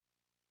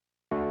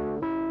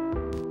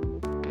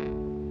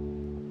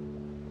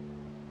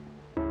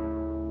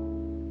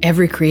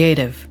Every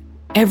creative,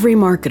 every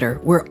marketer,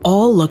 we're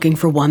all looking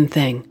for one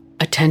thing: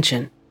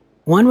 attention.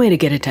 One way to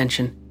get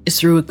attention is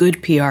through a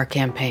good PR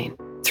campaign,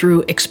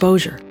 through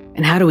exposure.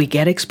 And how do we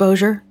get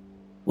exposure?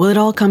 Well, it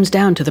all comes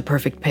down to the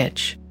perfect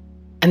pitch.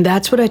 And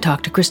that's what I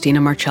talked to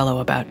Christina Marcello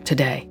about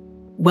today.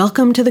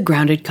 Welcome to the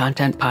Grounded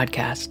Content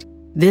Podcast.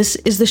 This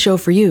is the show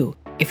for you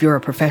if you're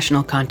a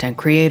professional content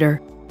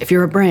creator, if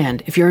you're a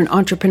brand, if you're an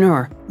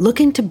entrepreneur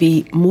looking to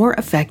be more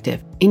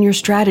effective in your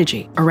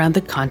strategy around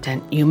the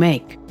content you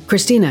make.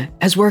 Christina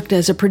has worked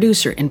as a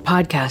producer in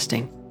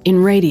podcasting,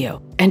 in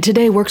radio, and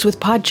today works with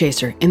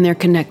Podchaser in their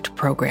Connect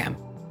program,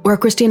 where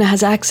Christina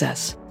has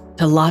access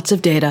to lots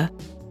of data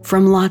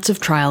from lots of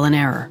trial and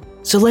error.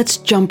 So let's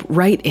jump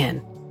right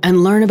in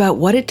and learn about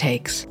what it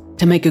takes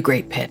to make a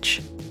great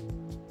pitch.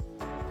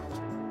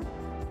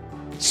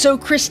 So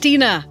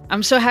Christina,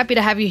 I'm so happy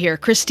to have you here.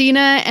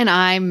 Christina and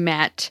I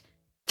met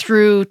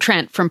through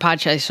Trent from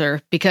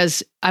Podchaser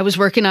because I was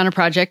working on a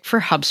project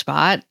for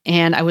HubSpot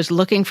and I was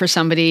looking for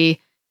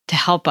somebody to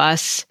help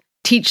us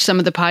teach some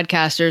of the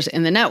podcasters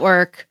in the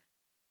network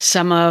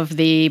some of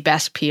the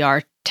best PR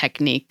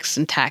techniques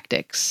and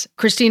tactics.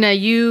 Christina,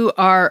 you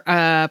are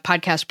a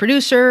podcast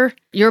producer,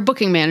 you're a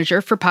booking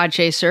manager for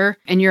Podchaser,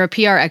 and you're a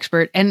PR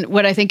expert. And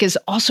what I think is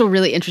also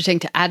really interesting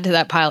to add to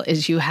that pile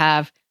is you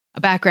have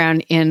a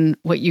background in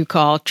what you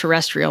call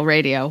terrestrial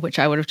radio, which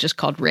I would have just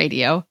called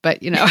radio,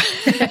 but you know.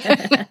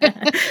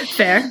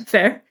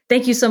 Fair.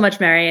 Thank you so much,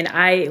 Marian.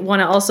 I want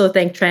to also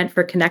thank Trent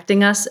for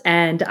connecting us.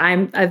 And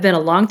I've been a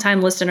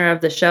longtime listener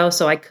of the show,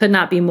 so I could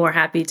not be more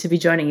happy to be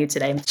joining you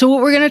today. So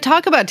what we're going to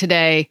talk about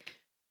today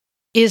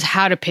is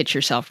how to pitch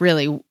yourself,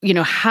 really,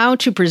 how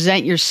to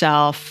present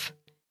yourself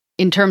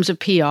in terms of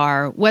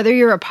PR, whether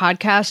you're a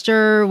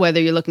podcaster, whether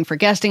you're looking for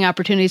guesting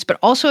opportunities, but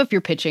also if you're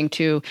pitching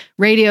to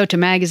radio, to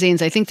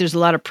magazines. I think there's a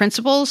lot of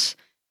principles,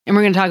 and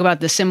we're going to talk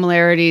about the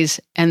similarities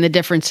and the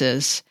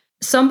differences.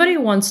 Somebody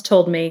once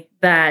told me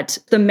that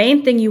the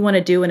main thing you want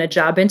to do in a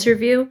job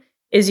interview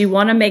is you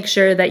want to make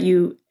sure that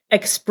you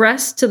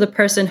express to the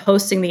person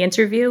hosting the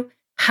interview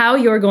how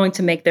you're going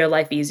to make their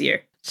life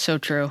easier. So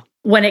true.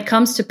 When it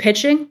comes to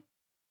pitching,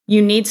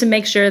 you need to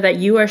make sure that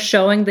you are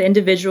showing the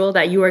individual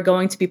that you are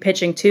going to be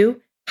pitching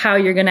to how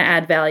you're going to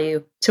add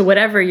value to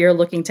whatever you're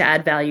looking to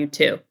add value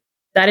to.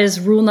 That is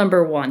rule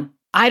number one.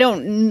 I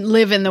don't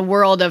live in the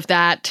world of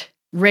that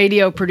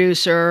radio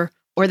producer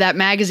or that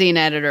magazine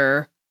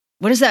editor.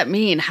 What does that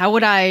mean? How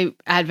would I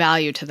add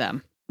value to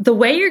them? The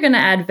way you're going to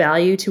add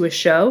value to a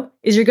show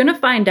is you're going to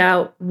find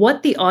out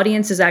what the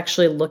audience is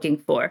actually looking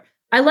for.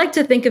 I like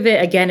to think of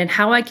it again and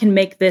how I can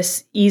make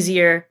this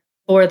easier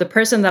for the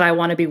person that I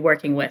want to be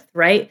working with,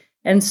 right?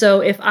 And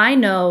so if I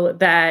know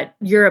that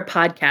you're a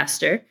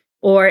podcaster,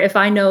 or if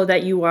I know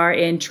that you are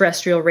in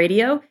terrestrial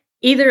radio,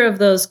 either of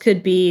those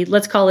could be,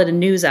 let's call it a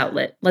news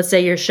outlet. Let's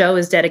say your show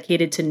is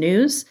dedicated to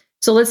news.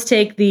 So let's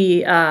take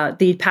the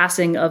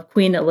passing of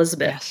Queen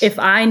Elizabeth. Yes. If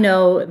I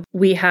know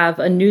we have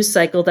a news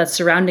cycle that's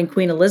surrounding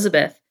Queen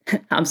Elizabeth,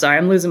 I'm sorry,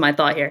 I'm losing my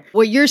thought here.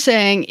 What you're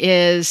saying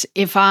is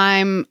if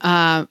I'm,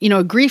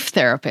 a grief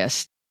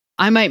therapist,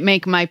 I might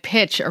make my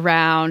pitch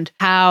around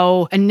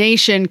how a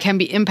nation can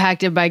be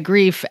impacted by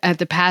grief at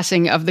the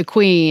passing of the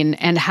Queen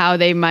and how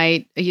they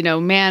might,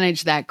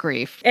 manage that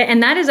grief.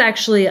 And that is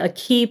actually a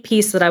key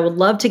piece that I would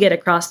love to get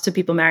across to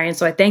people, Marian.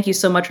 So I thank you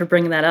so much for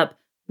bringing that up.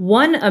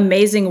 One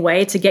amazing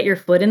way to get your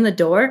foot in the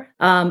door,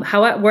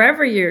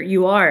 wherever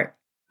you are,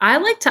 I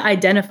like to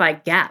identify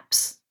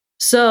gaps.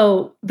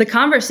 So the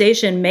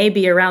conversation may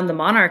be around the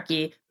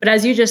monarchy, but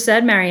as you just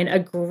said, Marian, a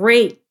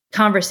great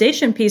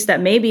conversation piece that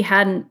maybe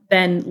hadn't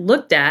been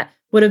looked at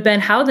would have been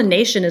how the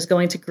nation is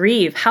going to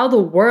grieve, how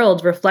the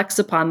world reflects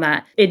upon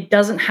that. It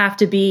doesn't have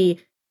to be,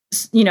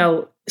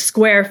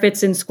 square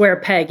fits in square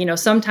peg.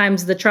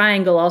 Sometimes the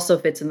triangle also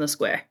fits in the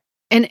square.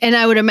 And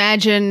I would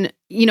imagine,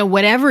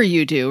 whatever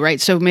you do, right?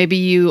 So maybe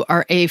you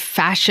are a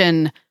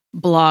fashion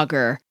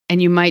blogger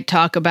and you might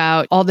talk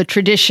about all the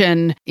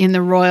tradition in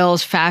the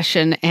royals'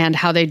 fashion and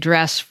how they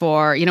dress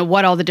for,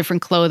 what all the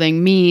different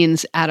clothing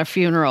means at a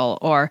funeral.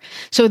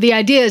 So the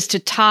idea is to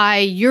tie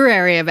your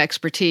area of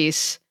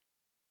expertise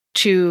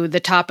to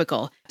the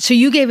topical. So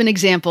you gave an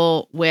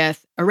example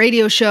with a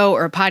radio show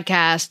or a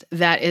podcast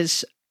that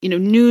is,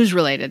 news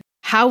related.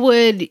 How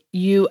would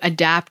you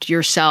adapt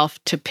yourself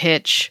to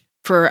pitch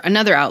for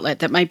another outlet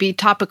that might be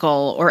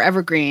topical or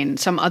evergreen,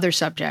 some other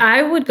subject?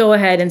 I would go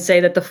ahead and say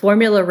that the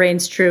formula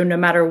reigns true no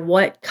matter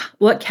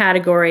what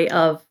category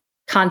of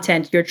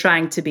content you're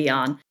trying to be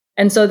on.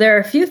 And so there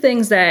are a few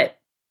things that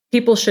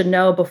people should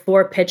know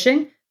before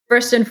pitching.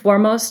 First and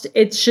foremost,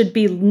 it should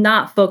be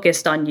not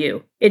focused on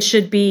you. It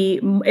should be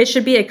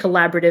a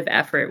collaborative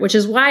effort, which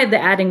is why the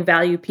adding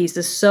value piece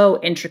is so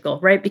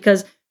integral, right?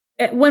 Because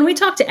when we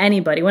talk to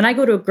anybody, when I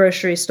go to a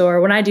grocery store,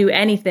 when I do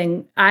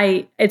anything,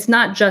 it's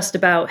not just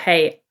about,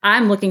 hey,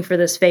 I'm looking for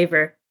this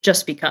favor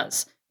just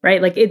because,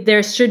 right?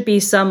 There should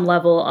be some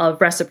level of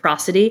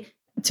reciprocity.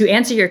 To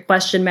answer your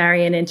question,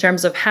 Marian, in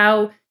terms of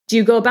how do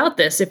you go about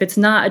this if it's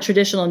not a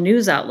traditional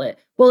news outlet?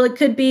 Well, it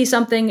could be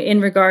something in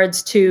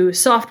regards to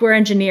software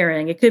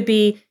engineering. It could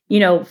be,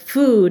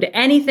 food,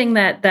 anything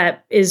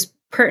that is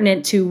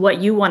pertinent to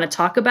what you want to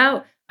talk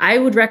about. I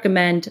would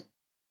recommend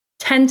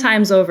 10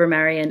 times over,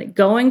 Marion,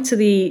 going to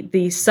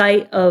the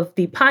site of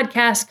the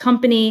podcast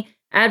company,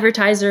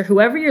 advertiser,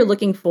 whoever you're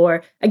looking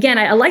for. Again,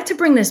 I like to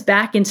bring this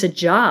back into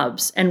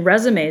jobs and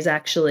resumes,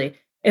 actually.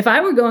 If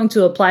I were going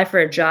to apply for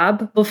a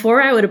job,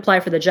 before I would apply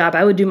for the job,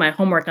 I would do my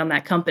homework on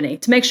that company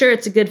to make sure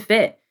it's a good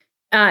fit.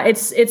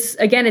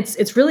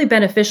 It's really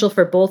beneficial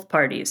for both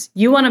parties.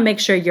 You want to make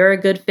sure you're a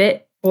good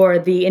fit for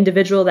the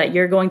individual that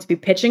you're going to be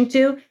pitching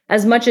to,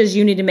 as much as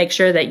you need to make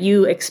sure that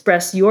you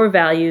express your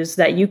values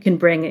that you can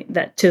bring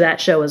that to that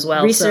show as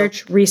well.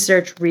 Research.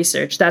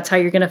 That's how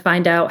you're going to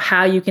find out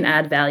how you can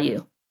add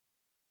value.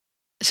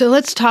 So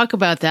let's talk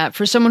about that.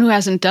 For someone who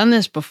hasn't done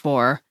this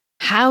before,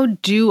 how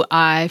do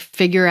I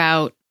figure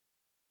out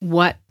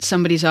what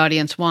somebody's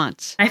audience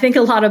wants? I think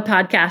a lot of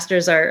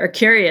podcasters are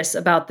curious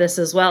about this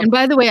as well. And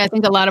by the way, I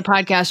think a lot of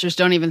podcasters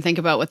don't even think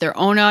about what their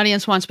own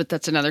audience wants, but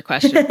that's another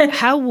question.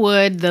 How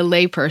would the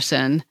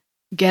layperson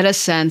get a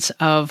sense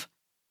of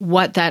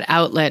what that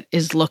outlet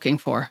is looking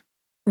for?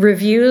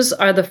 Reviews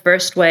are the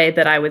first way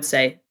that I would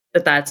say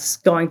that that's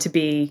going to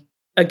be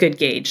a good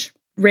gauge.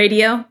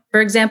 Radio, for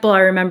example, I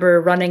remember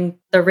running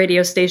the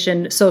radio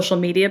station social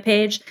media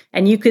page,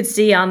 and you could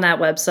see on that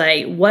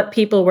website what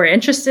people were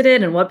interested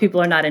in and what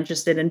people are not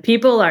interested in.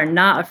 People are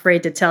not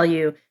afraid to tell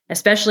you,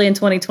 especially in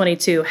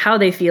 2022, how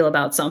they feel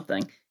about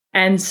something.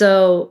 And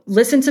so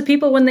listen to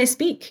people when they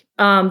speak.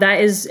 That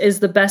is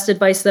the best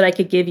advice that I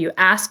could give you.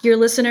 Ask your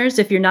listeners.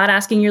 If you're not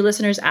asking your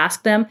listeners,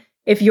 ask them.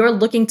 If you're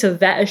looking to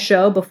vet a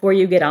show before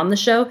you get on the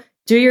show,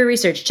 do your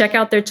research, check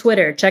out their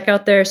Twitter, check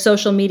out their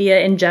social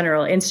media in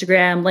general,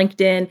 Instagram,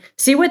 LinkedIn,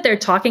 see what they're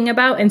talking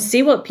about and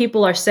see what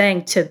people are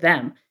saying to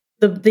them.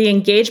 The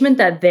engagement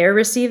that they're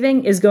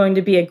receiving is going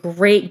to be a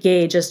great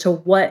gauge as to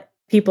what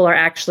people are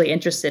actually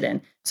interested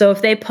in. So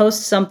if they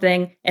post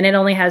something and it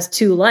only has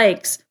 2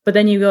 likes, but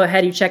then you go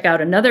ahead, you check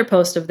out another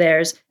post of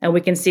theirs and we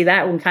can see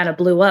that one kind of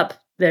blew up.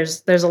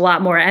 There's a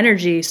lot more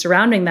energy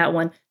surrounding that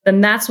one, then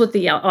that's what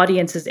the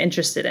audience is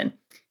interested in.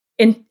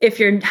 And if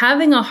you're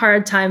having a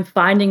hard time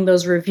finding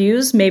those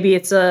reviews, maybe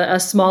it's a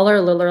smaller,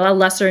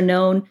 lesser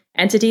known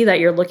entity that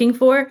you're looking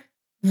for,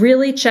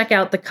 really check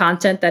out the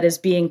content that is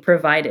being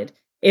provided.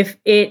 If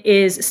it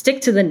is,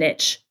 stick to the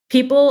niche.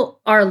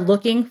 People are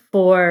looking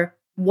for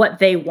what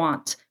they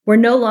want. We're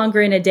no longer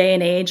in a day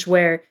and age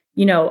where,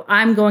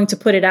 I'm going to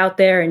put it out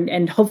there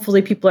and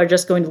hopefully people are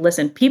just going to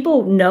listen.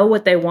 People know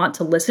what they want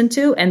to listen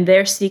to and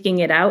they're seeking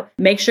it out.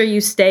 Make sure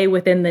you stay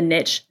within the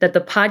niche that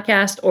the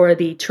podcast or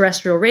the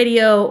terrestrial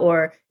radio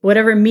or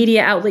whatever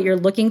media outlet you're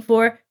looking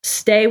for,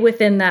 stay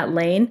within that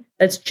lane.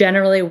 That's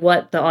generally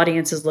what the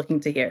audience is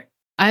looking to hear.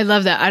 I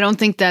love that. I don't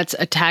think that's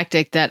a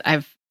tactic that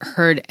I've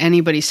heard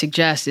anybody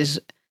suggest is,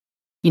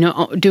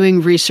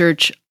 doing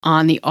research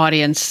on the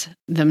audience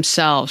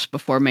themselves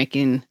before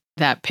making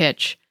that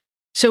pitch.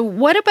 So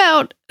what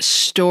about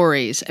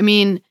stories? I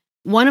mean,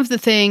 one of the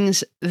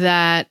things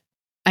that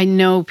I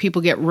know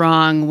people get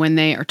wrong when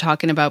they are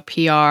talking about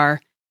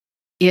PR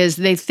is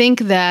they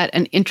think that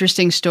an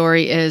interesting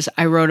story is,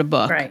 I wrote a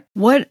book. Right.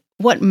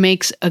 What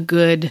makes a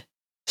good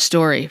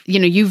story?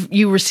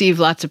 You received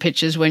lots of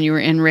pitches when you were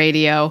in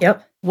radio.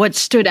 Yep. What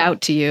stood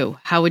out to you?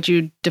 How would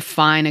you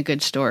define a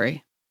good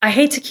story? I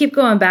hate to keep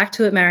going back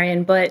to it,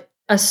 Marion, but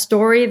a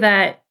story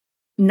that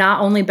not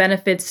only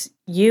benefits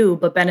you,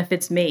 but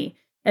benefits me.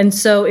 And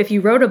so if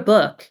you wrote a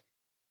book,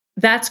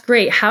 that's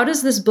great. How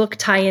does this book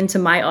tie into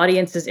my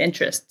audience's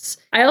interests?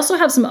 I also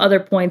have some other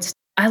points.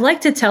 I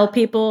like to tell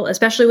people,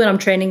 especially when I'm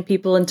training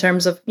people in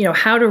terms of,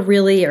 how to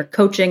really, or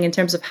coaching in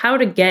terms of how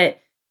to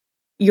get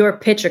your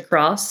pitch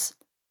across.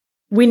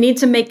 We need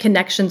to make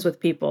connections with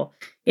people.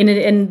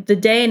 In the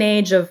day and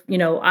age of,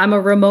 I'm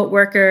a remote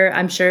worker.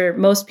 I'm sure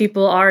most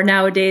people are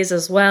nowadays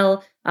as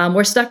well.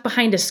 We're stuck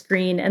behind a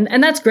screen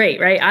and that's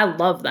great, right? I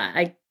love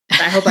that.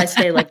 I hope I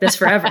stay like this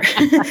forever.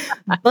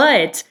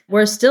 But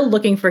we're still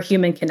looking for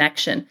human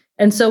connection.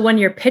 And so when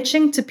you're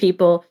pitching to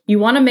people, you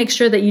want to make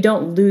sure that you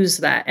don't lose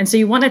that. And so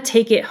you want to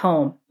take it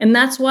home. And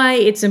that's why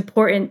it's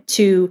important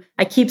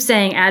I keep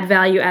saying add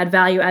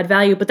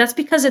value, but that's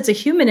because it's a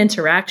human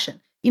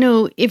interaction.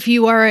 If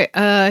you are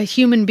a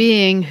human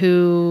being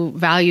who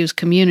values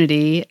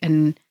community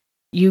and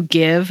you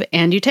give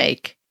and you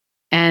take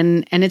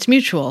and it's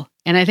mutual.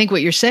 And I think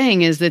what you're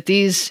saying is that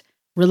these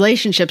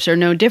relationships are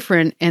no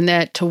different and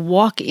that to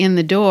walk in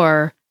the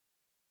door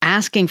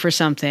asking for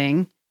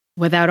something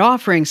without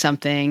offering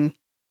something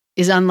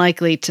is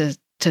unlikely to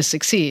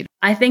succeed.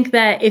 I think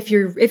that if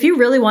you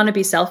really want to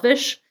be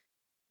selfish,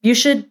 you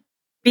should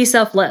be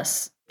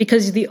selfless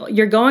because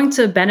you're going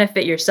to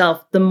benefit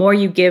yourself the more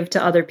you give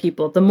to other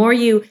people, the more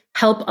you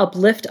help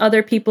uplift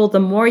other people, the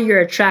more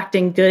you're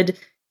attracting good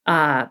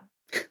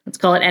let's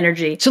call it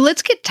energy. So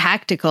let's get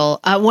tactical.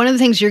 One of the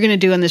things you're going to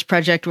do in this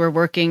project we're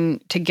working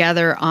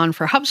together on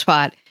for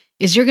HubSpot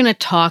is you're going to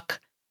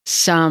talk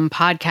some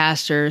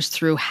podcasters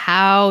through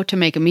how to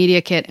make a media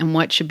kit and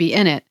what should be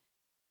in it.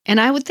 And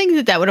I would think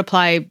that that would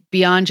apply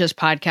beyond just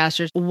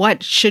podcasters.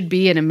 What should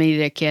be in a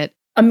media kit?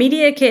 A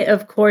media kit,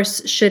 of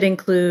course, should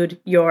include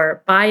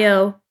your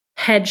bio,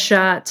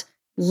 headshot,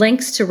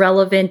 links to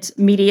relevant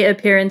media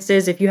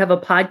appearances. If you have a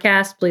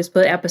podcast, please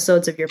put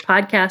episodes of your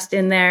podcast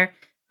in there.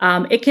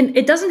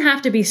 It doesn't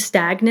have to be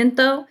stagnant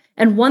though.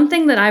 And one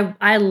thing that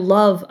I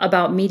love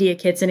about media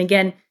kits, and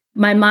again,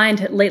 my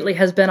mind lately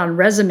has been on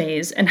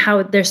resumes and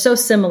how they're so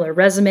similar,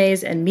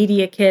 resumes and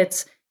media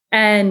kits.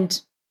 And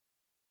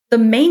the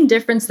main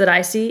difference that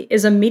I see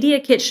is a media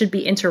kit should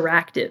be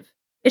interactive.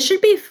 It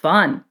should be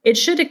fun. It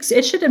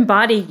should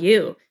embody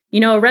you.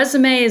 A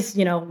resume is,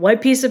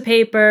 white piece of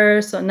paper,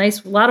 so a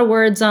lot of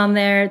words on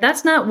there.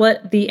 That's not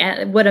what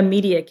a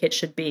media kit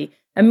should be.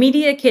 A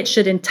media kit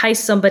should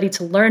entice somebody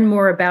to learn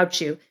more about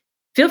you.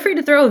 Feel free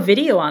to throw a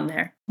video on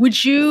there.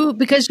 Would you,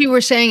 because you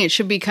were saying it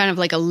should be kind of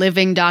like a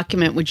living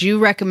document, would you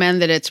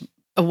recommend that it's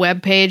a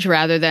web page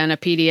rather than a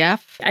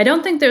PDF? I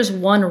don't think there's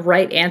one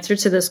right answer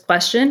to this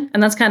question.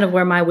 And that's kind of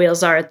where my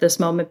wheels are at this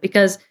moment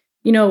because,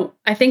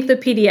 I think the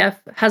PDF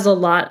has a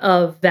lot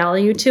of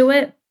value to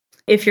it.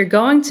 If you're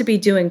going to be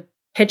doing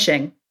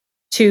pitching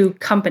to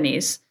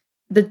companies,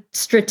 the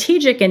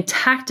strategic and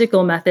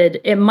tactical method,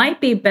 it might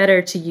be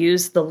better to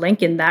use the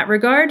link in that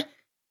regard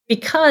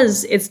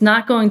because it's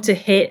not going to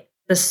hit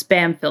the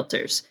spam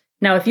filters.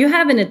 Now, if you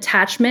have an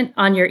attachment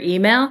on your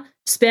email,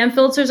 spam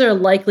filters are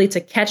likely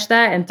to catch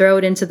that and throw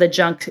it into the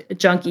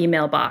junk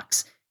email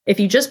box. If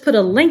you just put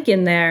a link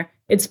in there,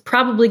 it's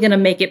probably going to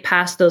make it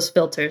past those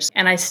filters.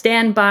 And I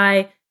stand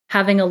by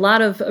having a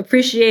lot of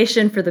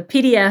appreciation for the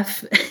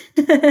PDF.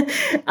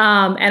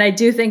 And I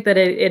do think that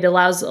it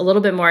allows a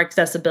little bit more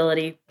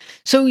accessibility.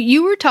 So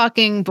you were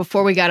talking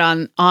before we got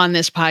on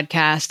this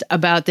podcast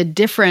about the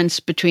difference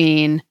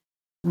between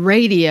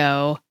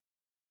radio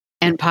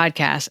and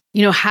podcasts.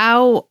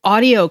 How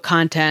audio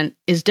content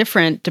is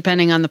different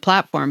depending on the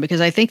platform,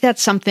 because I think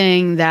that's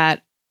something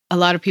that a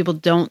lot of people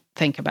don't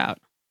think about.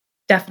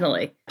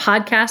 Definitely.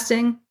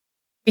 Podcasting,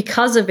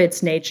 because of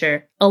its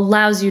nature,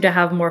 allows you to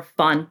have more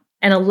fun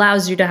and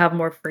allows you to have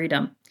more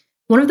freedom.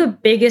 One of the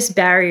biggest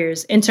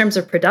barriers in terms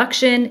of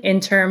production, in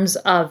terms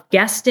of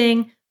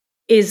guesting,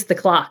 is the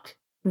clock.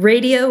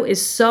 Radio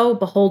is so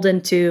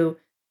beholden to,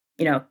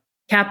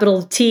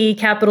 capital T,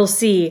 capital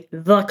C,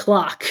 the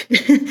clock.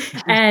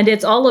 And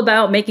it's all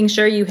about making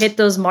sure you hit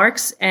those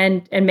marks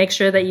and make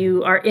sure that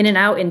you are in and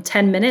out in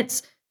 10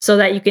 minutes so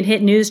that you can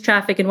hit news,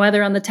 traffic, and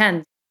weather on the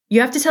 10th.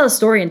 You have to tell a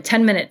story in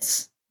 10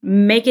 minutes.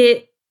 Make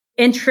it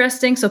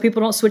interesting so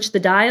people don't switch the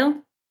dial.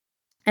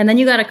 And then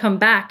you got to come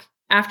back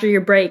after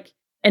your break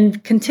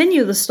and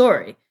continue the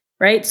story,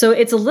 right? So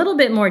it's a little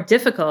bit more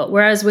difficult.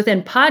 Whereas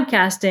within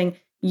podcasting,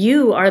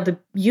 you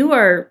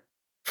are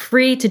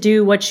free to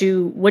do what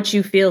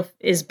you feel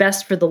is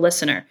best for the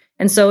listener.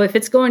 And so if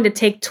it's going to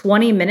take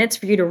 20 minutes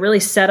for you to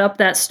really set up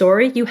that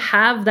story, you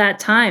have that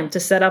time to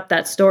set up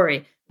that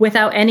story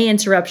without any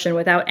interruption,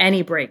 without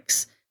any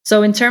breaks.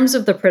 So in terms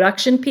of the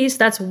production piece,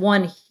 that's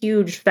one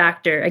huge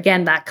factor.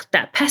 Again,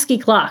 that pesky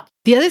clock.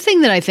 The other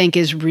thing that I think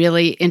is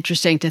really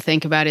interesting to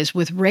think about is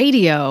with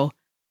radio,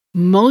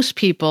 most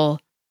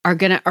people are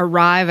going to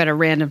arrive at a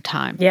random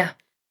time. Yeah.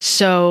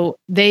 So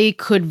they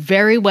could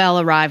very well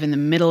arrive in the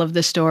middle of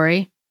the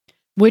story,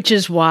 which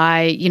is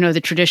why,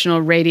 the traditional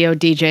radio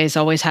DJs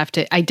always have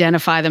to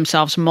identify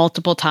themselves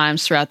multiple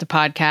times throughout the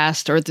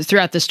podcast or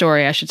throughout the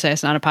story, I should say.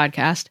 It's not a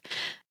podcast.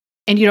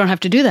 And you don't have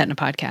to do that in a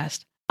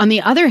podcast. On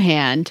the other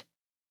hand,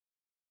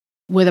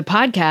 with a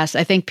podcast,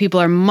 I think people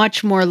are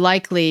much more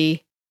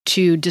likely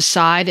to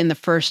decide in the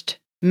first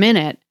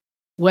minute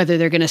whether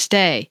they're going to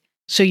stay.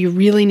 So you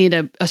really need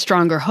a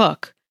stronger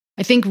hook.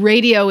 I think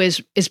radio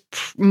is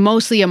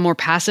mostly a more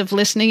passive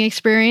listening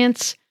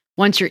experience.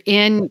 Once you're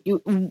in,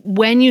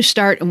 when you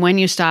start and when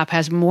you stop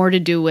has more to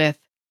do with,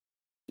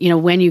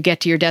 when you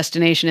get to your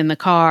destination in the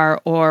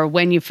car or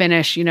when you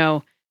finish,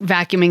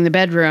 vacuuming the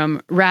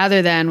bedroom,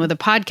 rather than with a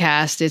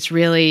podcast, it's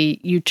really,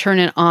 you turn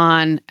it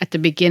on at the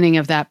beginning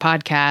of that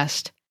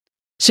podcast.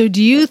 So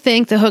do you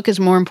think the hook is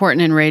more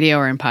important in radio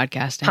or in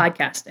podcasting?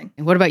 Podcasting.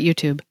 And what about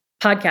YouTube?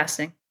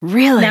 Podcasting.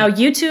 Really? Now,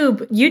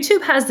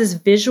 YouTube has this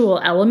visual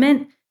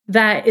element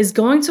that is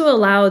going to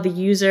allow the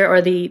user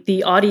or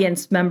the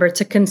audience member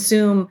to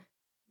consume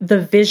the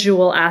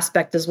visual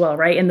aspect as well,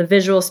 right? And the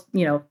visuals,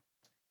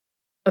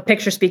 a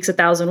picture speaks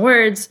 1,000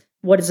 words.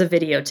 What does a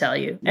video tell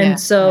you? And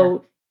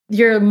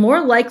you're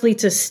more likely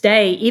to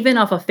stay even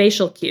off a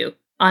facial cue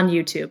on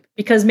YouTube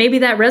because maybe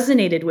that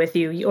resonated with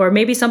you or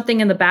maybe something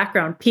in the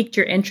background piqued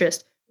your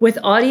interest. With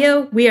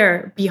audio, we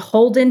are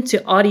beholden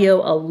to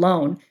audio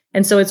alone.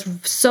 And so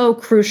it's so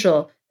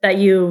crucial that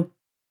you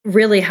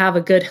really have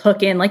a good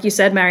hook in. Like you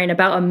said, Marion,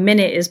 about a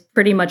minute is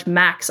pretty much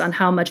max on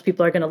how much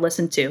people are going to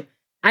listen to.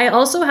 I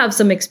also have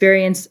some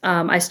experience.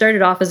 I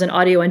started off as an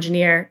audio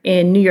engineer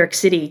in New York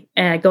City,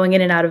 going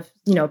in and out of,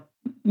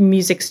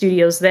 music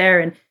studios there.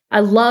 And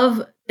I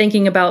love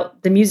thinking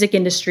about the music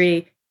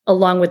industry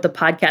along with the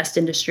podcast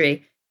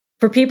industry.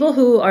 For people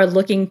who are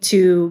looking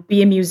to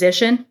be a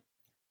musician,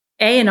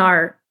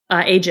 A&R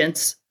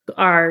agents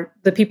are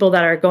the people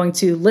that are going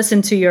to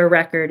listen to your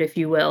record, if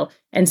you will,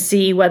 and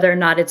see whether or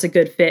not it's a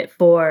good fit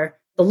for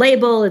the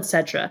label,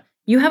 etc.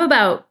 You have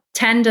about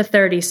 10 to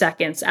 30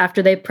 seconds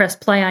after they press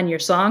play on your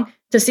song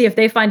to see if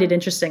they find it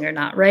interesting or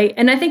not, right?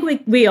 And I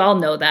think we all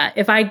know that.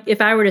 If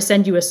I were to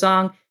send you a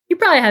song, you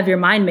probably have your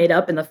mind made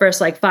up in the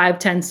first like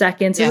 5-10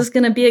 seconds. Yeah. Is this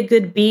going to be a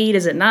good beat?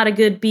 Is it not a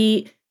good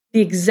beat? The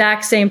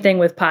exact same thing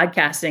with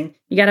podcasting.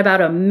 You got about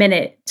a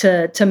minute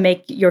to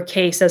make your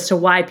case as to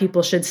why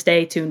people should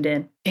stay tuned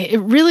in.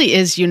 It really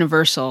is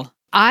universal.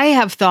 I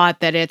have thought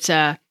that it's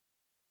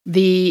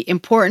the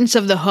importance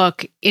of the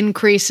hook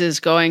increases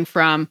going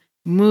from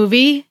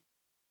movie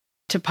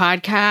to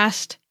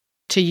podcast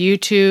to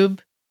YouTube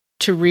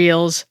to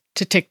Reels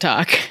to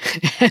TikTok.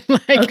 And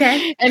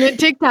okay. And in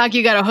TikTok,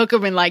 you got to hook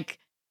them in like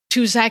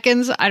 2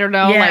 seconds. I don't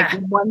know,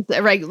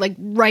 like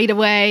right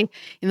away.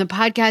 In the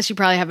podcast, you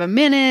probably have a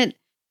minute.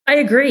 I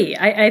agree.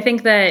 I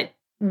think that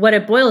what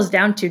it boils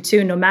down to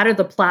too, no matter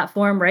the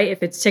platform, right?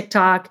 If it's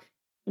TikTok,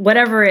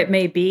 whatever it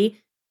may be,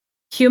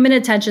 human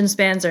attention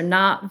spans are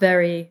not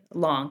very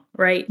long,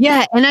 right?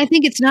 Yeah. And I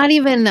think it's not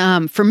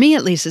even, for me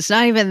at least, it's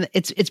not even,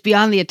 it's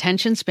beyond the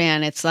attention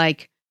span. It's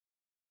like,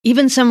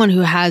 even someone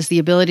who has the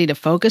ability to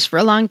focus for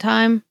a long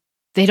time,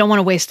 they don't want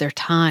to waste their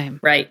time.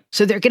 Right.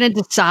 So they're going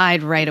to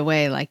decide right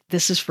away, like,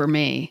 this is for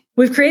me.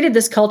 We've created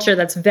this culture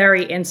that's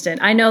very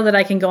instant. I know that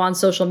I can go on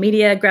social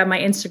media, grab my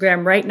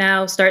Instagram right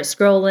now, start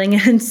scrolling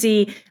and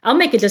see, I'll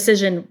make a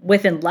decision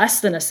within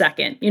less than a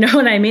second. You know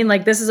what I mean?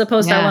 Like, this is a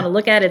post I want to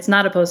look at. It's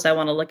not a post I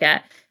want to look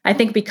at. I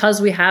think because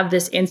we have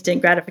this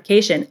instant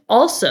gratification.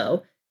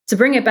 Also, to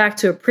bring it back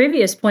to a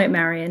previous point,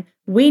 Marion,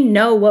 we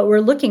know what we're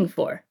looking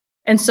for.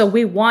 And so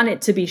we want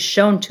it to be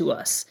shown to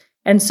us.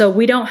 And so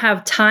we don't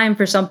have time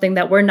for something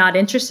that we're not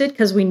interested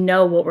because we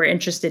know what we're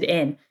interested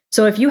in.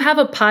 So if you have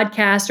a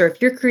podcast or if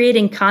you're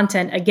creating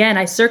content, again,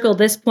 I circle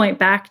this point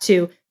back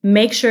to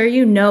make sure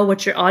you know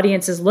what your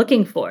audience is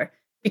looking for,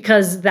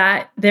 because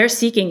that they're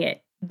seeking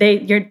it.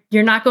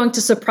 You're not going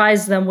to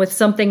surprise them with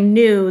something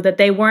new that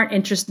they weren't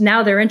interested.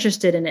 Now they're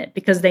interested in it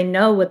because they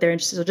know what they're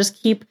interested in. So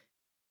just keep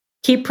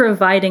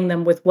providing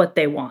them with what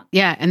they want.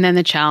 Yeah. And then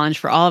the challenge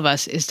for all of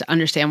us is to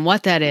understand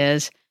what that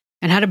is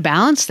and how to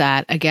balance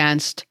that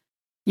against,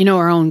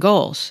 our own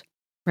goals,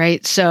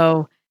 right?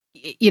 So,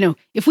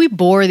 if we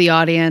bore the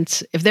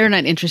audience, if they're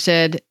not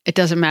interested, it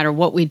doesn't matter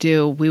what we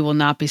do, we will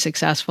not be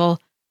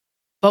successful.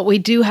 But we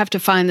do have to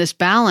find this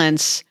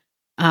balance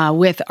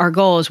with our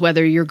goals,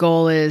 whether your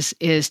goal is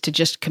to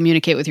just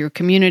communicate with your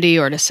community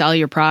or to sell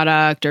your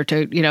product or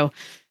to,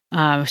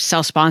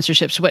 sell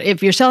sponsorships. But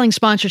if you're selling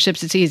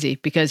sponsorships, it's easy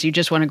because you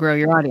just want to grow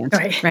your audience.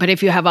 Right. But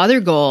if you have other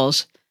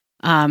goals,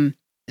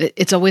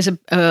 it's always a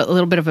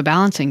little bit of a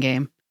balancing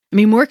game. I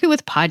mean, working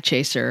with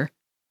Podchaser,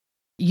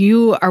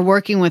 you are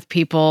working with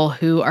people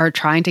who are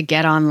trying to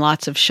get on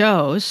lots of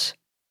shows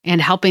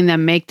and helping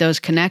them make those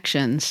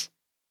connections.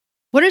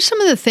 What are some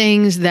of the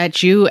things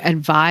that you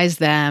advise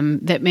them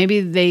that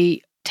maybe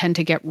they tend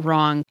to get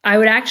wrong? I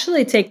would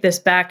actually take this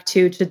back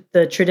to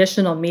the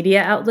traditional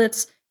media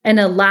outlets and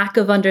a lack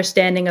of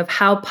understanding of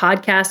how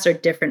podcasts are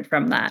different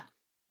from that.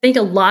 I think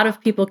a lot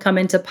of people come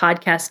into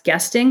podcast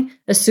guesting,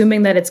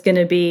 assuming that it's going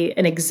to be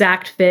an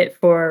exact fit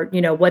for,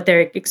 what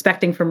they're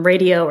expecting from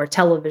radio or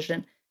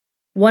television.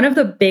 One of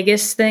the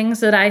biggest things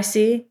that I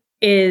see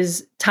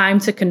is time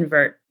to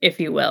convert, if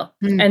you will.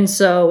 Mm. And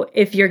so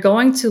if you're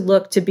going to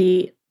look to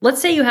be,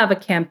 let's say you have a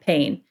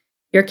campaign,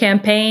 your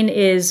campaign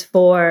is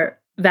for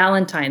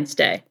Valentine's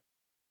Day.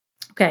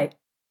 Okay.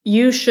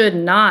 You should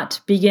not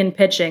begin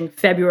pitching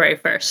February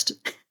 1st.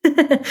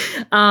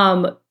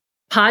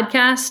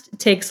 Podcast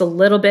takes a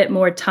little bit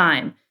more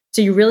time.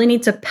 So you really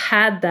need to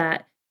pad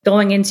that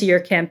going into your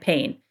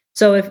campaign.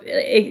 So if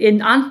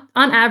on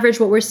average,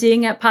 what we're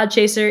seeing at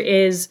Podchaser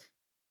is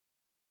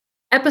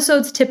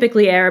episodes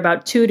typically air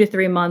about 2 to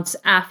 3 months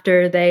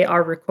after they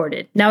are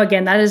recorded. Now,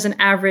 again, that is an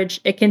average.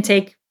 It can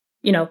take,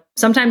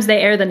 sometimes they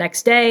air the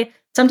next day.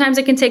 Sometimes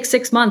it can take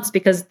 6 months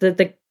because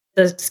the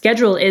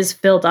schedule is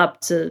filled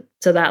up to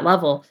that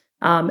level.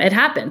 It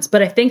happens.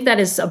 But I think that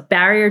is a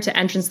barrier to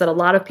entrance that a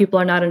lot of people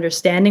are not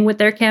understanding with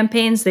their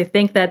campaigns. They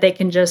think that they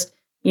can just,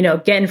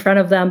 get in front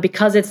of them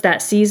because it's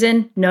that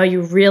season. No,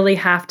 you really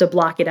have to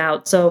block it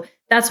out. So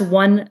that's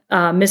one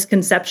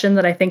misconception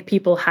that I think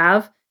people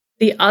have.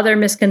 The other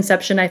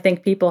misconception I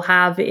think people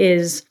have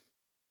is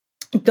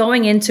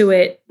going into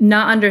it,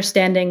 not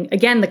understanding,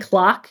 again, the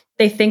clock.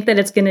 They think that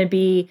it's going to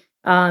be,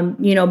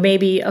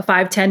 maybe a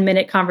 5-10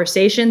 minute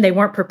conversation. They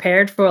weren't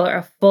prepared for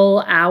a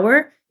full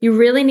hour. You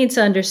really need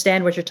to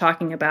understand what you're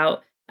talking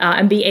about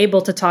and be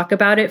able to talk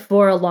about it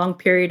for a long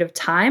period of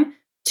time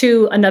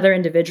to another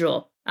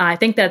individual. I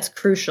think that's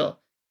crucial.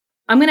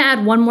 I'm going to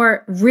add one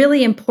more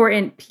really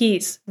important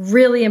piece.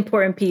 There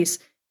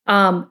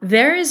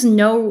is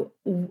no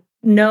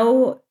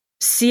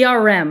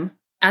CRM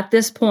at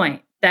this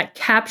point that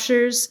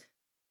captures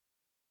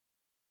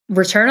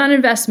return on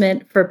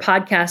investment for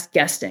podcast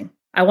guesting.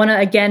 I want to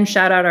again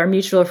shout out our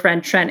mutual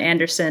friend, Trent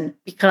Anderson,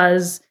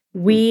 because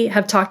we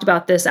have talked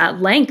about this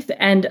at length.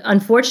 And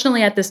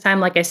unfortunately, at this time,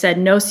 like I said,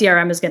 no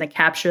CRM is going to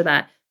capture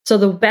that. So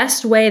the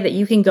best way that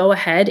you can go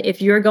ahead,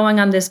 if you're going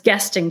on this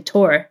guesting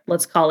tour,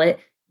 let's call it,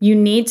 you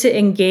need to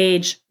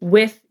engage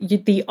with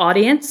the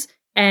audience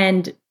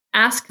and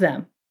ask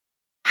them,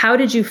 how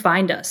did you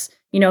find us?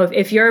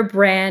 If you're a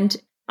brand,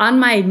 on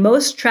my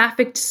most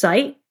trafficked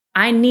site,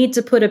 I need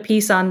to put a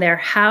piece on there.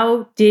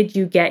 How did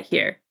you get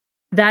here?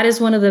 That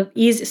is one of the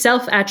easy,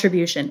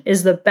 self-attribution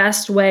is the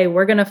best way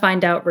we're going to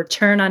find out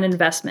return on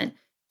investment.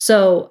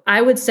 So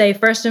I would say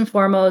first and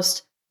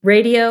foremost,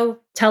 radio,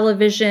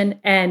 television,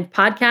 and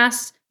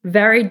podcasts,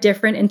 very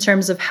different in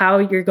terms of how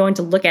you're going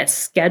to look at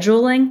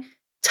scheduling.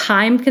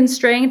 Time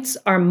constraints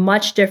are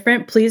much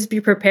different. Please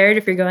be prepared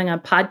if you're going on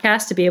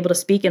podcasts to be able to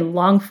speak in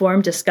long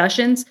form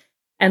discussions.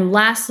 And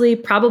lastly,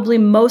 probably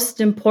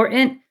most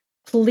important,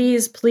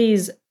 please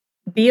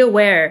be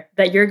aware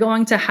that you're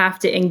going to have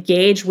to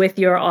engage with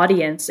your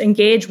audience,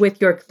 engage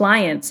with your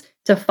clients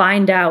to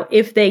find out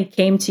if they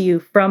came to you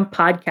from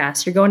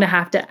podcasts. You're going to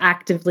have to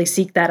actively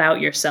seek that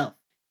out yourself.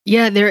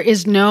 Yeah, there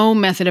is no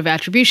method of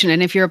attribution.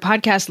 And if you're a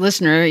podcast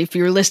listener, if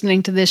you're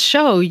listening to this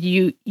show,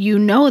 you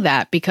know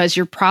that because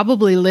you're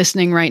probably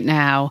listening right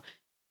now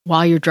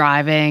while you're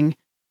driving,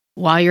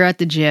 while you're at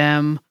the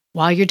gym,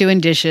 while you're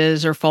doing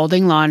dishes or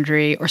folding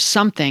laundry or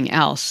something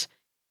else.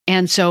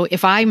 And so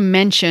if I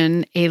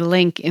mention a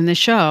link in the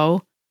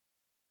show,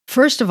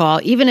 first of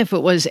all, even if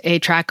it was a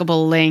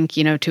trackable link,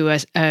 to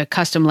a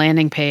custom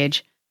landing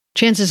page,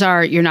 chances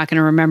are you're not going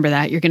to remember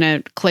that. You're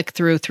going to click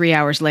through 3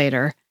 hours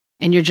later.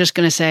 And you're just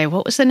going to say,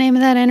 what was the name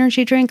of that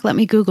energy drink? Let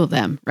me Google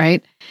them,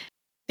 right?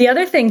 The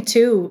other thing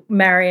too,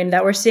 Marion,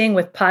 that we're seeing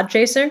with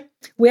Podchaser,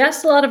 we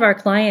asked a lot of our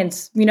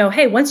clients,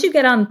 hey, once you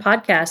get on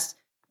podcasts,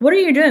 what are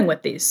you doing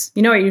with these?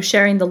 Are you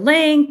sharing the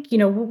link?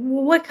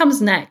 What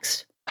comes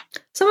next?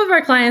 Some of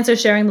our clients are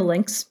sharing the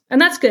links,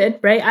 and that's good,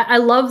 right? I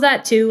love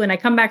that too. And I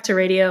come back to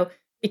radio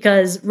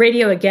because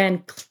radio,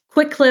 again,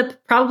 quick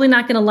clip, probably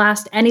not going to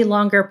last any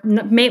longer,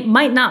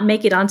 might not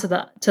make it onto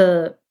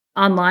to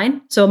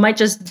online. So it might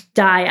just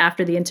die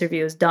after the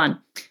interview is done.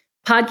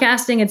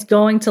 Podcasting, it's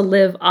going to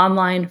live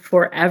online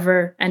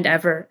forever and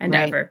ever and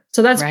ever.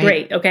 So that's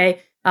great. Okay.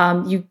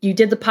 You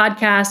did the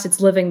podcast,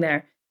 it's living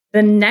there.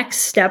 The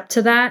next step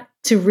to that,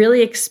 to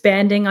really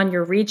expanding on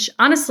your reach,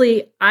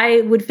 honestly,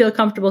 I would feel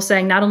comfortable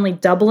saying not only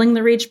doubling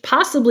the reach,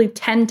 possibly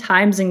 10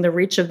 timesing the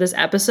reach of this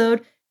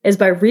episode is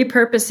by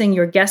repurposing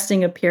your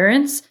guesting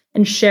appearance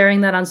and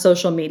sharing that on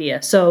social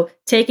media. So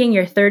taking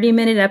your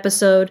 30-minute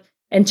episode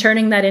and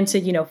turning that into,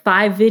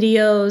 5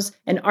 videos,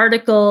 an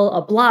article,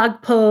 a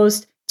blog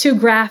post, 2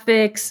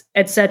 graphics,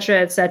 et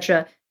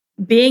cetera,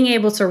 being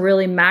able to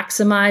really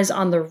maximize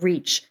on the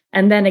reach.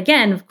 And then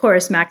again, of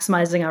course,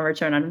 maximizing on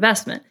return on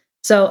investment.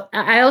 So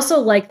I also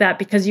like that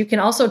because you can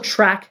also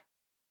track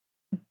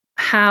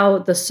how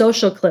the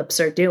social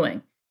clips are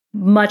doing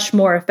much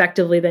more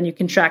effectively than you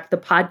can track the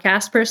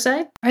podcast per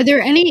se. Are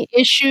there any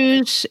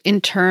issues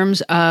in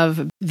terms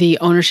of the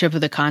ownership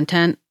of the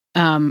content?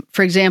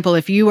 For example,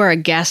 if you are a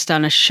guest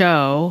on a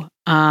show,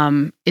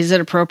 is it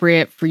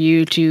appropriate for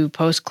you to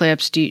post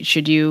clips?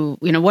 Should you,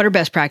 what are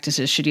best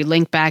practices? Should you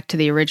link back to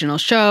the original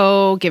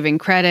show, giving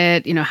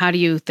credit? How do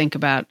you think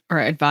about or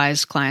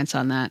advise clients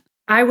on that?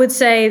 I would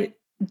say,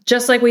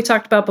 just like we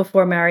talked about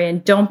before, Marion,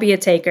 don't be a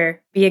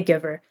taker, be a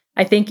giver.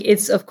 I think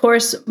it's, of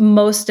course,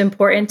 most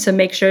important to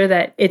make sure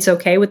that it's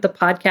okay with the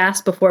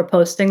podcast before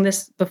posting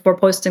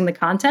the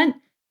content.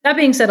 That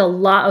being said, a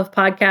lot of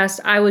podcasts,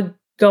 I would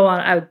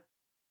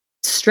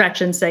stretch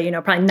and say,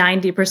 probably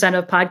 90%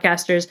 of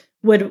podcasters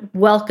would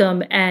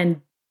welcome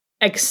and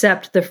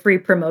accept the free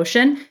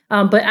promotion.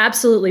 But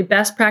absolutely,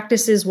 best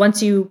practices,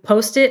 once you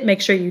post it,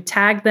 make sure you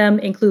tag them,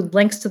 include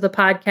links to the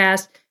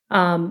podcast,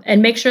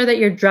 and make sure that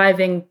you're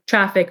driving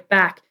traffic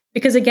back.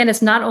 Because again,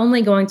 it's not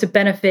only going to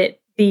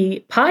benefit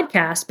the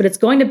podcast, but it's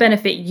going to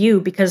benefit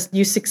you because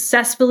you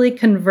successfully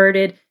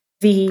converted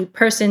the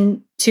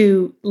person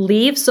to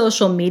leave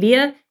social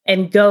media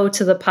and go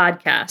to the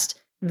podcast.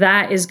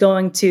 That is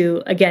going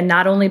to, again,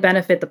 not only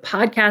benefit the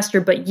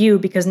podcaster, but you,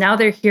 because now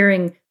they're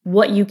hearing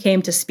what you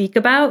came to speak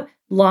about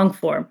long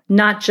form,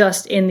 not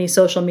just in the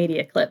social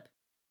media clip.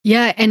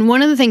 Yeah. And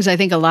one of the things I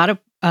think a lot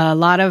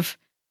of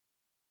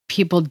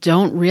people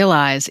don't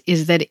realize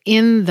is that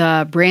in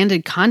the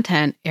branded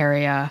content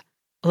area,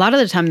 a lot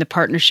of the time the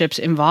partnerships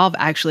involve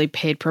actually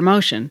paid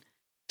promotion.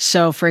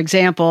 So for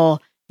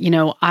example,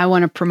 I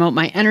want to promote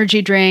my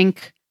energy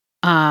drink,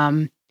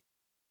 and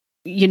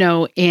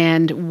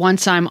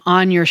once I'm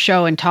on your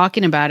show and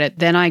talking about it,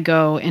 then I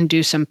go and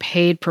do some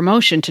paid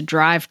promotion to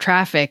drive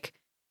traffic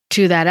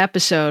to that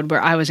episode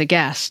where I was a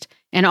guest.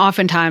 And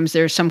oftentimes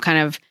there's some kind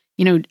of,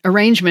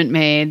 arrangement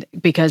made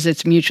because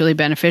it's mutually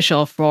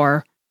beneficial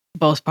for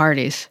both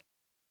parties.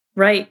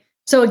 Right.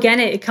 So again,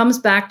 it comes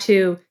back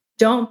to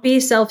don't be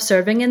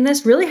self-serving in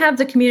this. Really have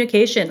the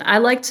communication. I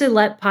like to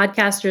let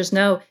podcasters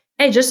know,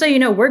 hey, just so you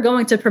know, we're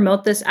going to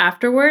promote this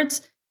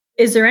afterwards.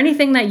 Is there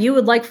anything that you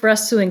would like for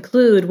us to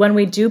include when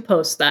we do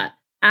post that?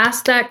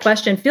 Ask that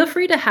question. Feel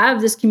free to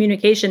have this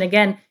communication.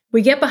 Again,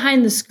 we get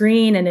behind the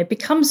screen and it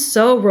becomes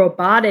so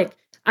robotic.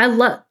 I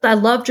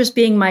love just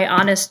being my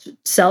honest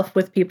self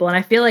with people. And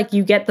I feel like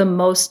you get the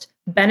most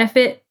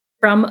benefit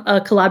from a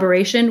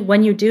collaboration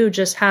when you do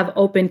just have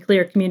open,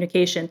 clear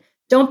communication.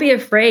 Don't be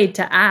afraid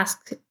to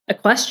ask a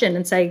question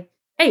and say,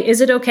 hey,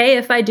 is it okay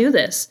if I do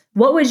this?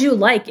 What would you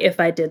like if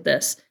I did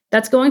this?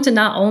 That's going to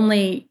not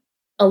only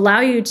allow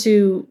you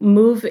to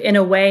move in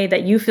a way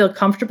that you feel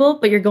comfortable,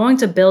 but you're going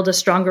to build a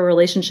stronger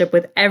relationship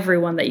with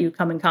everyone that you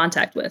come in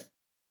contact with.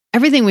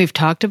 Everything we've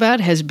talked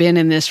about has been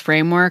in this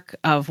framework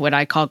of what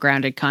I call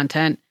grounded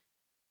content.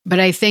 But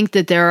I think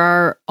that there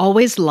are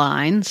always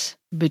lines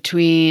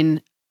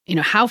between,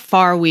 how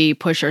far we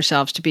push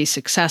ourselves to be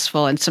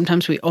successful. And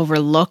sometimes we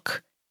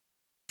overlook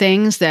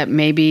things that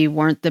maybe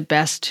weren't the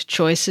best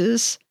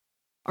choices.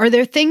 Are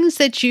there things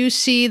that you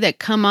see that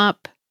come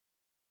up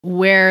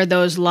where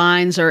those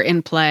lines are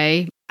in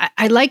play?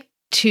 I like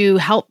to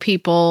help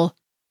people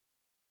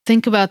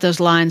think about those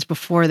lines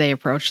before they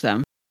approach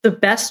them. The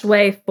best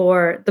way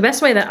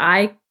that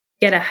I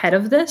get ahead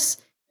of this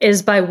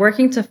is by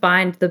working to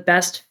find the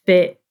best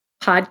fit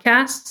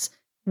podcasts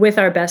with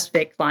our best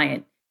fit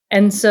client.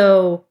 And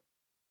so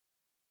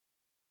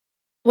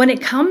when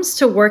it comes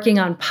to working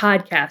on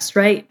podcasts,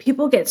 right,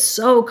 people get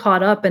so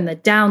caught up in the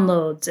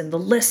downloads and the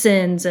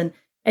listens and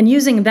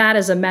using that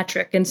as a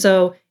metric. And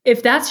so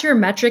if that's your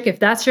metric, if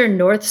that's your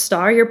North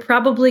Star, you're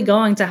probably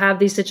going to have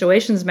these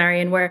situations,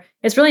 Marion, where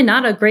it's really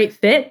not a great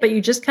fit, but you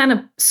just kind of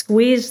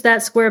squeeze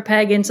that square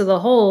peg into the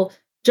hole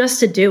just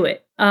to do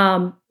it.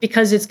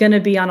 Because it's going to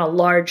be on a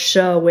large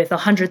show with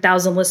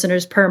 100,000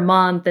 listeners per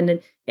month.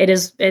 And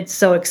it's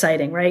so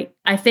exciting, right?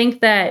 I think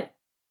that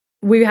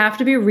we have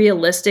to be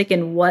realistic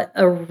in what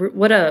a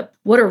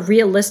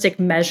realistic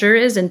measure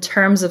is in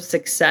terms of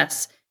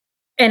success.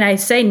 And I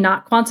say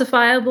not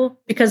quantifiable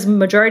because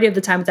majority of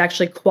the time it's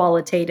actually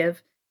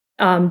qualitative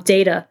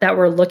data that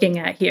we're looking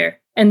at here.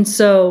 And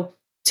so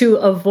to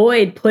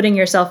avoid putting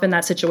yourself in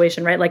that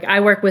situation, right? Like I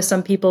work with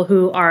some people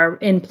who are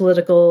in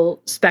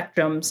political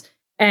spectrums.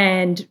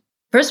 And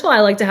first of all, I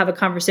like to have a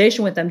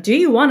conversation with them. Do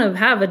you want to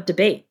have a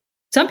debate?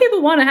 Some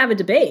people want to have a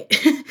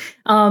debate.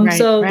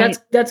 Right.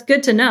 That's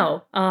good to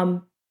know.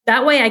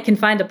 That way I can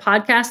find a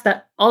podcast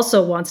that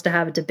also wants to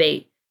have a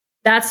debate.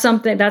 That's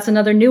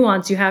another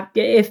nuance you have.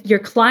 If your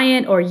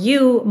client or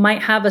you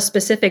might have a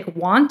specific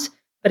want,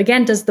 but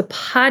again, does the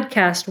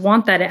podcast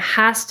want that? It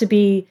has to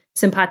be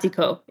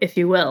simpatico, if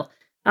you will.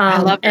 I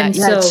love that. And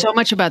it's so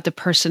much about the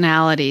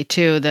personality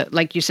too, that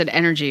like you said,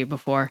 energy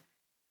before.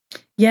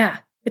 Yeah.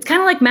 It's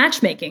kind of like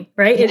matchmaking,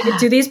 right? Yeah.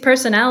 Do these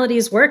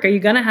personalities work? Are you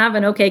going to have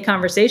an okay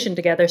conversation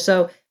together?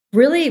 So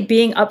really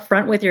being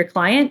upfront with your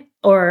client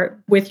or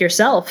with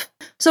yourself.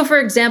 So for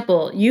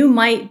example, you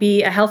might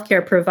be a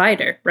healthcare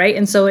provider, right?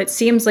 And so it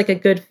seems like a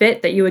good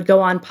fit that you would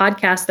go on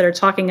podcasts that are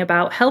talking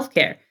about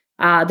healthcare.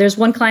 There's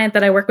one client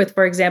that I work with,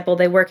 for example,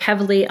 they work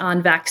heavily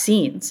on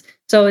vaccines.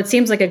 So it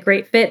seems like a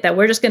great fit that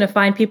we're just going to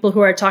find people who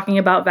are talking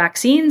about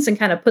vaccines and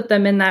kind of put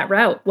them in that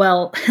route.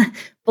 Well,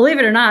 believe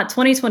it or not,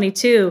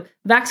 2022,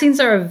 vaccines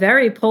are a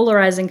very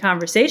polarizing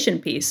conversation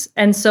piece.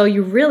 And so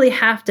you really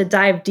have to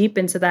dive deep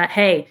into that.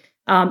 Hey,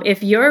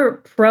 if you're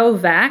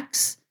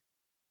pro-vax,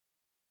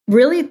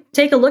 really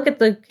take a look at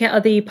the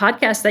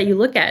podcast that you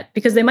look at,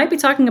 because they might be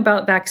talking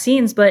about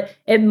vaccines, but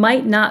it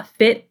might not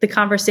fit the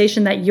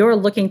conversation that you're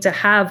looking to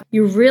have.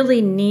 You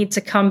really need to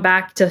come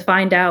back to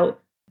find out,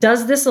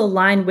 does this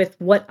align with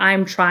what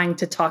I'm trying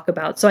to talk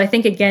about? So I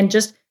think, again,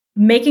 just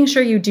making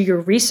sure you do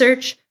your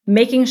research,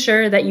 making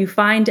sure that you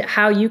find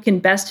how you can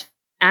best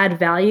add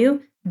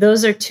value.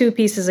 Those are two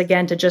pieces,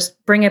 again, to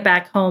just bring it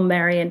back home,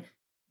 Marion.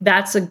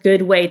 That's a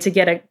good way to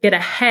get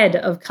ahead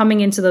of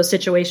coming into those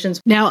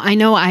situations. Now, I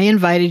know I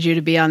invited you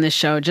to be on this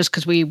show just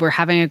because we were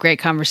having a great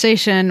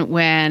conversation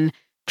when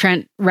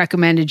Trent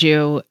recommended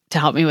you to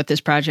help me with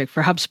this project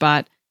for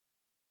HubSpot.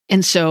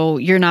 And so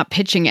you're not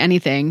pitching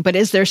anything, but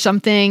is there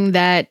something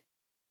that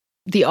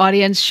the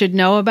audience should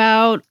know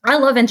about? I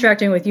love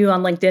interacting with you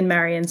on LinkedIn,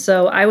 Marion.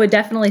 So I would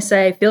definitely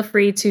say feel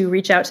free to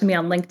reach out to me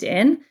on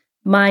LinkedIn.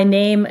 My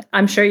name,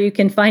 I'm sure you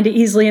can find it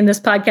easily in this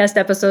podcast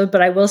episode,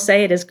 but I will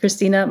say it is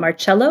Christina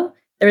Marcello.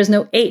 There is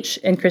no H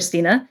in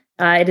Christina.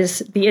 It is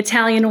the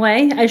Italian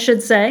way, I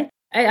should say.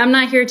 I'm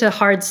not here to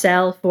hard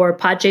sell for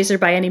Podchaser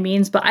by any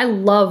means, but I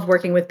love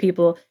working with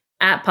people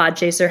at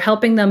Podchaser,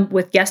 helping them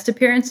with guest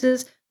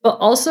appearances, but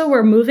also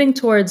we're moving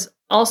towards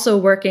also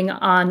working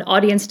on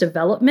audience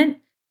development.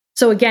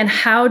 So again,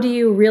 how do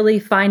you really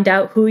find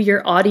out who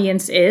your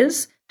audience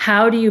is?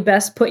 How do you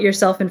best put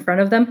yourself in front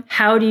of them?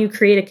 How do you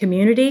create a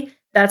community?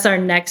 That's our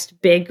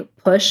next big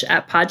push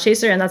at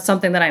Podchaser. And that's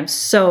something that I'm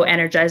so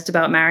energized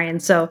about, Marion.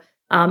 So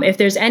if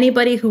there's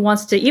anybody who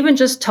wants to even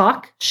just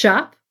talk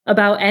shop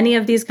about any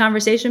of these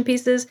conversation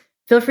pieces,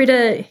 feel free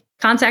to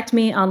contact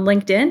me on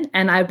LinkedIn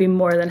and I'd be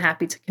more than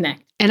happy to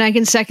connect. And I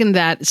can second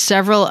that.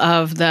 Several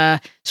of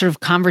the sort of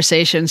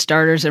conversation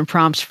starters and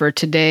prompts for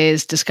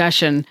today's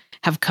discussion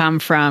have come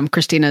from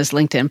Christina's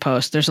LinkedIn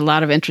post. There's a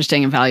lot of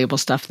interesting and valuable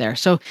stuff there.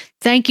 So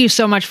thank you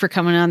so much for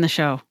coming on the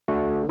show.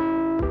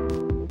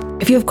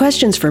 If you have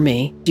questions for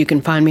me, you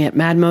can find me at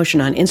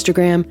MadMotion on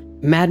Instagram,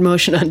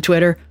 MadMotion on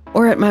Twitter,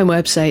 or at my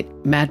website,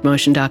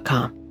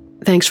 madmotion.com.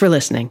 Thanks for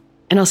listening,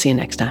 and I'll see you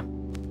next time.